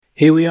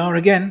Here we are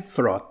again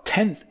for our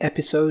 10th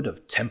episode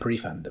of Temporary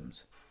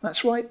Fandoms.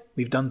 That's right,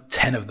 we've done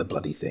 10 of the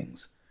bloody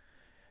things.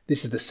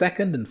 This is the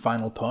second and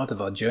final part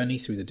of our journey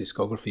through the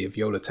discography of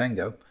Yo La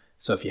Tengo,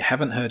 so if you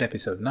haven't heard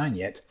episode 9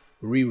 yet,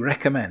 we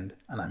recommend,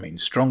 and I mean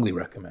strongly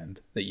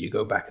recommend, that you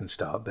go back and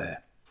start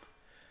there.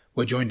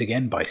 We're joined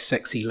again by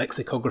sexy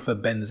lexicographer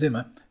Ben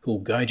Zimmer, who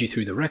will guide you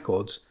through the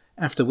records,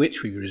 after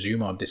which we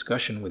resume our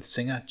discussion with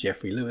singer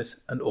Jeffrey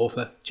Lewis and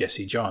author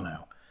Jesse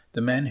Jarnow, the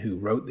men who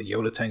wrote the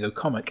Yo La Tengo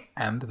comic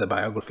and the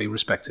biography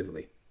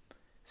respectively.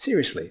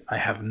 Seriously, I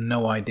have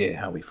no idea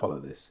how we follow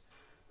this,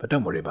 but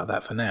don't worry about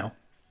that for now.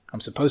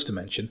 I'm supposed to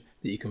mention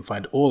that you can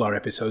find all our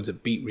episodes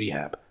at Beat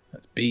Rehab.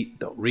 That's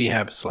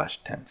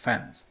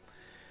beat.rehab/TempFans.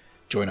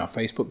 Join our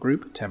Facebook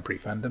group, Temporary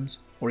Fandoms,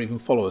 or even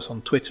follow us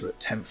on Twitter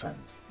at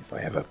TempFans, if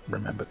I ever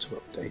remember to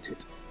update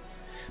it.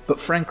 But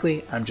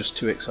frankly, I'm just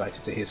too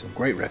excited to hear some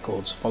great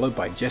records, followed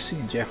by Jesse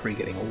and Jeffrey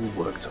getting all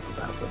worked up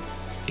about them.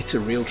 It's a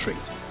real treat.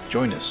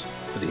 Join us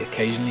for the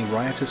occasionally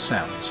riotous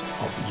sounds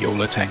of Yo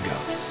La Tengo.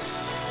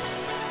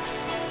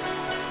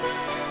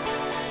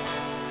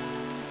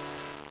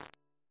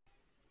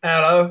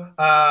 Hello,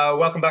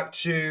 welcome back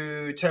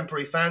to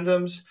Temporary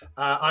Fandoms.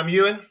 I'm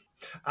Ewan,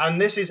 and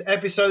this is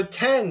episode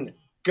 10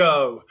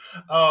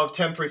 of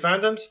Temporary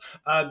Fandoms.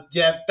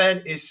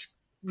 Ben is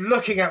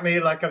looking at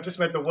me like I've just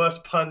made the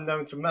worst pun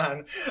known to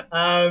man.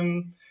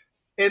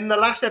 In the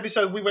last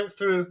episode, we went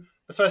through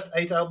the first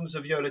 8 albums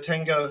of Yo La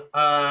Tengo,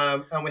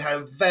 and we had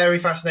a very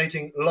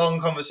fascinating, long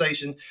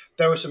conversation.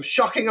 There were some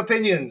shocking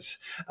opinions.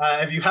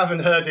 If you haven't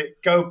heard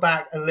it, go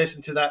back and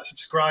listen to that.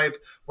 Subscribe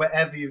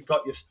wherever you've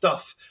got your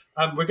stuff.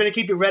 We're going to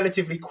keep it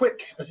relatively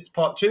quick as it's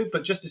part 2,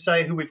 but just to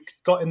say who we've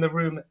got in the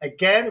room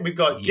again, we've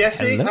got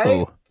Jesse.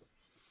 Hello.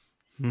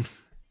 Hey.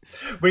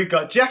 We've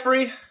got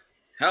Jeffrey.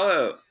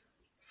 Hello.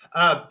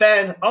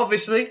 Ben,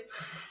 obviously.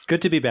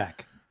 Good to be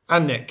back.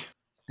 And Nick.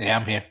 Yeah,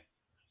 I'm here.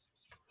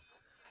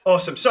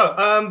 Awesome.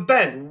 So,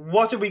 Ben,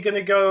 what are we going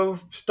to go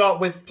start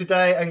with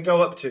today and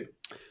go up to?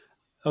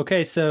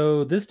 Okay,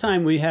 so this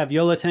time we have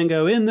Yo La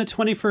Tengo in the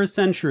 21st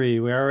century.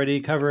 We already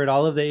covered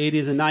all of the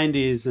 80s and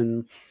 90s,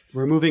 and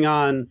we're moving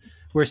on.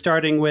 We're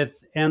starting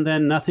with And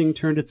Then Nothing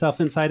Turned Itself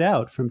Inside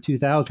Out from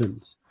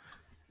 2000.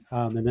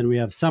 And then we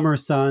have Summer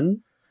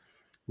Sun.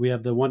 We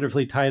have the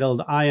wonderfully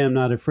titled I Am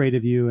Not Afraid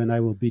of You and I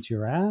Will Beat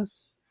Your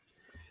Ass.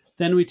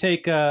 Then we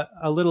take a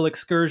little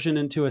excursion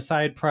into a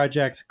side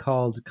project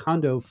called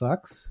Condo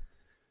Fucks,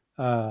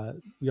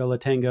 Yo La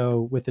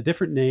Tengo with a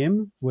different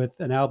name, with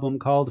an album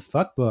called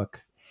Fuck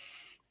Book.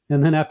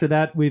 And then after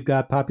that, we've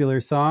got Popular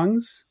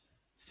Songs,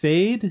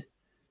 Fade.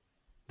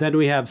 Then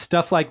we have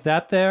Stuff Like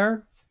That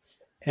there.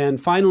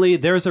 And finally,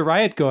 There's a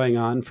Riot Going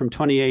On from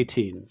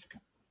 2018.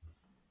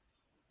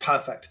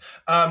 Perfect.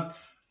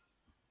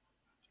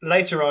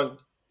 Later on,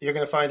 you're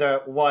going to find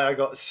out why I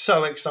got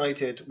so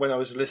excited when I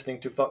was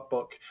listening to Fuck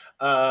Book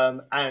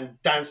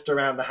and danced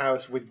around the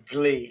house with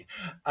glee.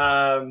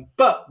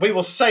 But we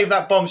will save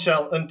that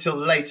bombshell until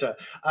later.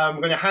 I'm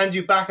going to hand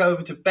you back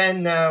over to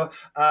Ben now,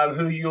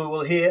 who you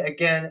will hear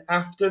again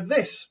after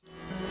this.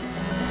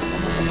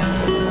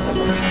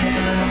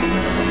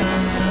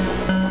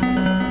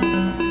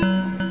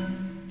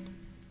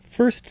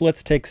 First,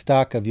 let's take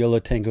stock of Yo La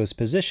Tengo's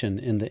position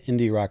in the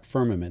indie rock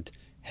firmament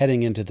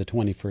heading into the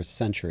 21st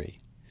century.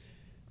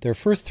 Their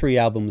first 3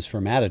 albums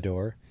for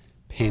Matador,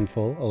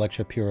 Painful,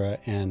 Electra Pura,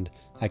 and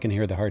I Can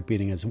Hear the Heart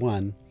Beating as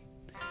One,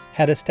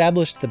 had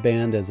established the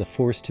band as a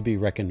force to be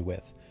reckoned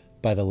with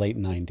by the late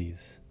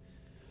 90s.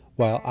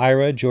 While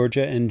Ira,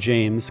 Georgia, and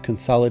James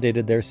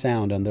consolidated their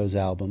sound on those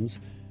albums,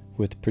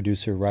 with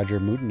producer Roger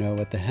Moutinho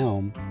at the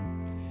helm,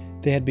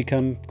 they had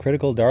become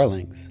critical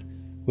darlings,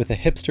 with a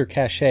hipster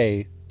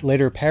cachet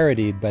later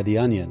parodied by The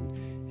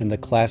Onion in the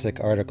classic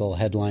article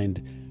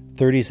headlined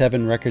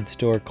 37 record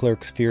store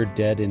clerks feared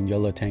dead in Yo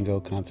La Tengo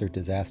concert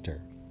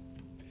disaster.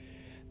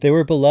 They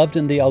were beloved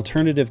in the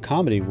alternative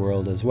comedy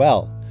world as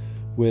well,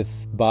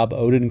 with Bob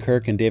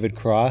Odenkirk and David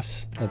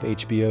Cross of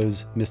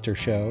HBO's Mr.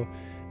 Show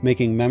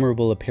making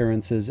memorable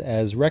appearances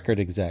as record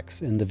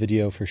execs in the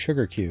video for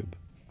Sugar Cube.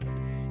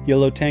 Yo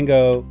La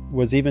Tengo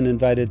was even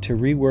invited to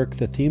rework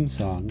the theme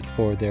song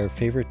for their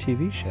favorite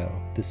TV show,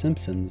 The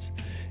Simpsons,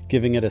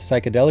 giving it a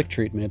psychedelic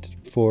treatment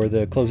for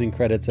the closing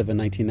credits of a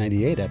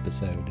 1998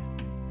 episode.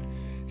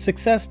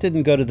 Success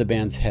didn't go to the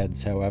band's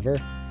heads, however.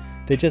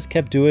 They just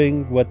kept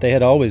doing what they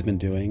had always been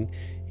doing,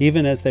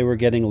 even as they were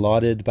getting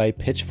lauded by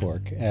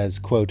Pitchfork as,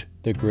 quote,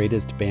 the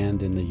greatest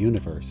band in the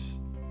universe.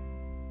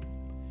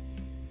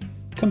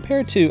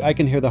 Compared to I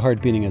Can Hear the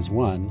Heart Beating as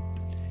One,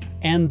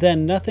 And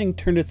Then Nothing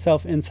Turned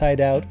Itself Inside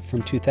Out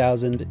from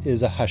 2000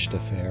 is a hushed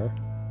affair.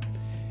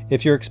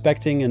 If you're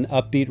expecting an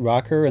upbeat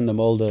rocker in the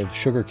mold of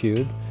Sugar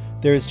Cube,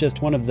 there is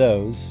just one of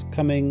those,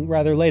 coming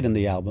rather late in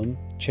the album,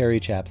 Cherry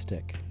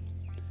Chapstick.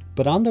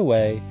 But on the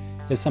way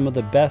is some of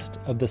the best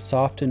of the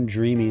soft and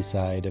dreamy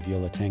side of Yo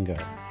La Tengo.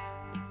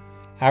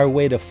 Our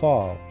Way to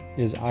Fall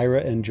is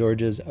Ira and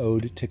George's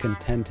ode to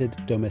contented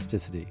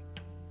domesticity.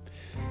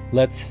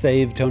 Let's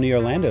Save Tony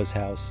Orlando's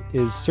House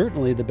is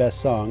certainly the best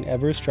song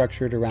ever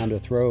structured around a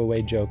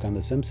throwaway joke on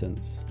The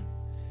Simpsons.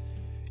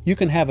 You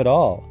Can Have It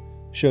All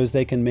shows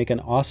they can make an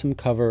awesome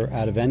cover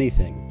out of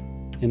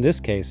anything, in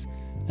this case,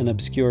 an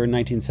obscure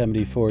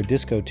 1974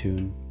 disco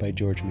tune by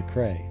George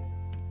McCrae.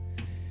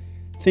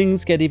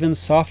 Things get even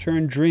softer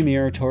and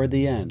dreamier toward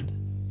the end,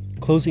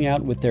 closing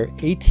out with their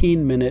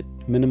 18-minute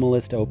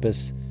minimalist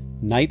opus,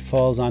 Night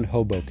Falls on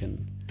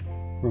Hoboken,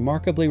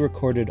 remarkably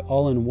recorded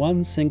all in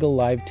one single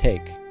live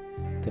take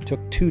that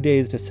took 2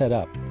 days to set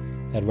up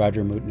at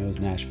Roger Mutno's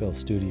Nashville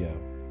studio.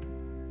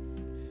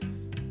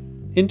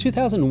 In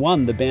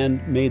 2001, the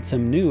band made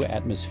some new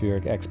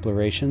atmospheric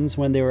explorations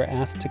when they were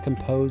asked to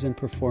compose and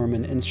perform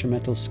an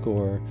instrumental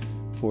score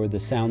for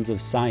The Sounds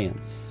of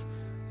Science,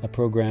 a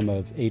program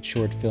of 8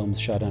 short films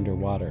shot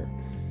underwater.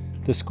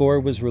 The score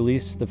was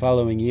released the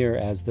following year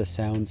as The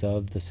Sounds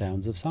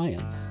of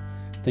Science.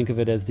 Think of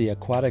it as the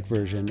aquatic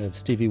version of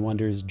Stevie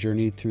Wonder's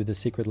Journey Through the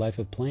Secret Life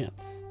of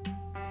Plants.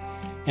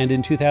 And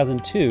in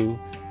 2002,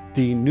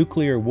 the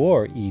Nuclear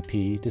War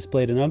EP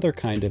displayed another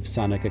kind of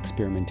sonic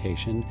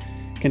experimentation,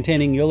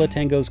 containing Yo La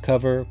Tengo's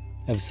cover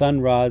of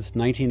Sun Ra's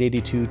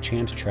 1982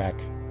 chant track,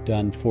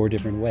 done 4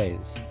 different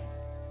ways.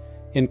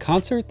 In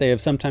concert, they have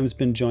sometimes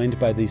been joined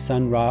by the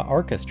Sun Ra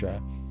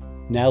Orchestra,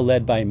 now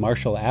led by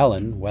Marshall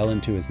Allen, well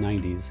into his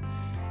 90s,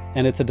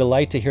 and it's a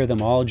delight to hear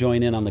them all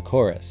join in on the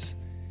chorus.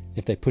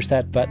 If they push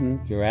that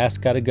button, your ass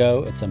gotta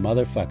go, it's a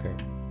motherfucker.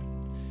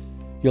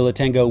 Yo La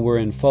Tengo were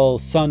in full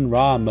Sun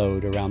Ra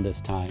mode around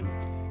this time.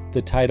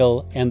 The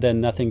title, And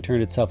Then Nothing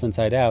Turned Itself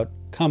Inside Out,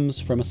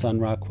 comes from a Sun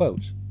Ra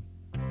quote.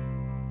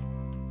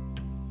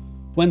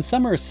 When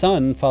Summer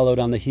Sun followed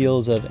on the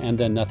heels of And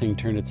Then Nothing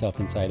Turned Itself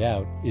Inside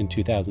Out in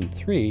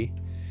 2003,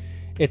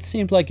 it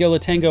seemed like Yo La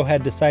Tengo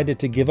had decided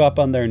to give up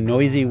on their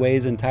noisy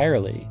ways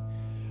entirely,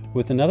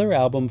 with another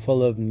album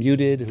full of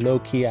muted,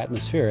 low-key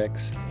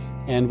atmospherics,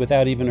 and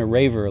without even a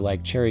raver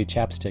like Cherry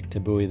Chapstick to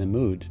buoy the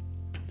mood.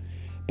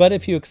 But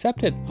if you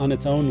accept it on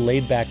its own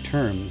laid-back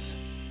terms,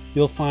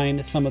 you'll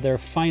find some of their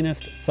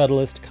finest,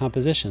 subtlest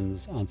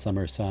compositions on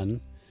Summer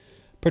Sun,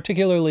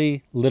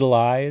 particularly Little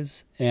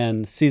Eyes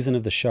and Season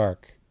of the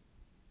Shark.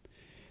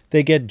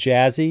 They get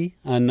jazzy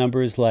on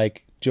numbers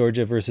like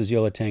Georgia versus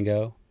Yo La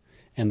Tengo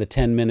and the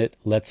 10-minute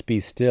Let's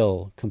Be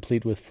Still,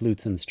 complete with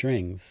flutes and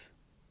strings.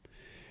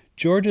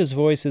 Georgia's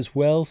voice is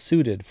well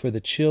suited for the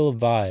chill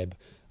vibe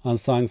on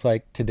songs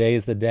like Today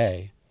is the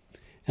Day,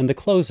 and the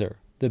closer,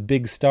 the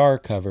Big Star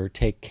cover,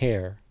 Take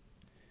Care.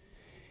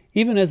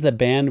 Even as the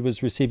band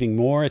was receiving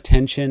more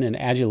attention and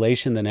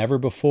adulation than ever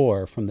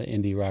before from the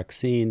indie rock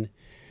scene,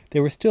 they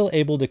were still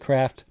able to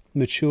craft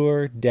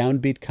mature,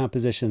 downbeat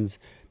compositions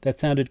that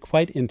sounded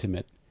quite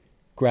intimate,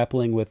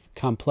 grappling with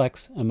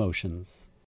complex emotions.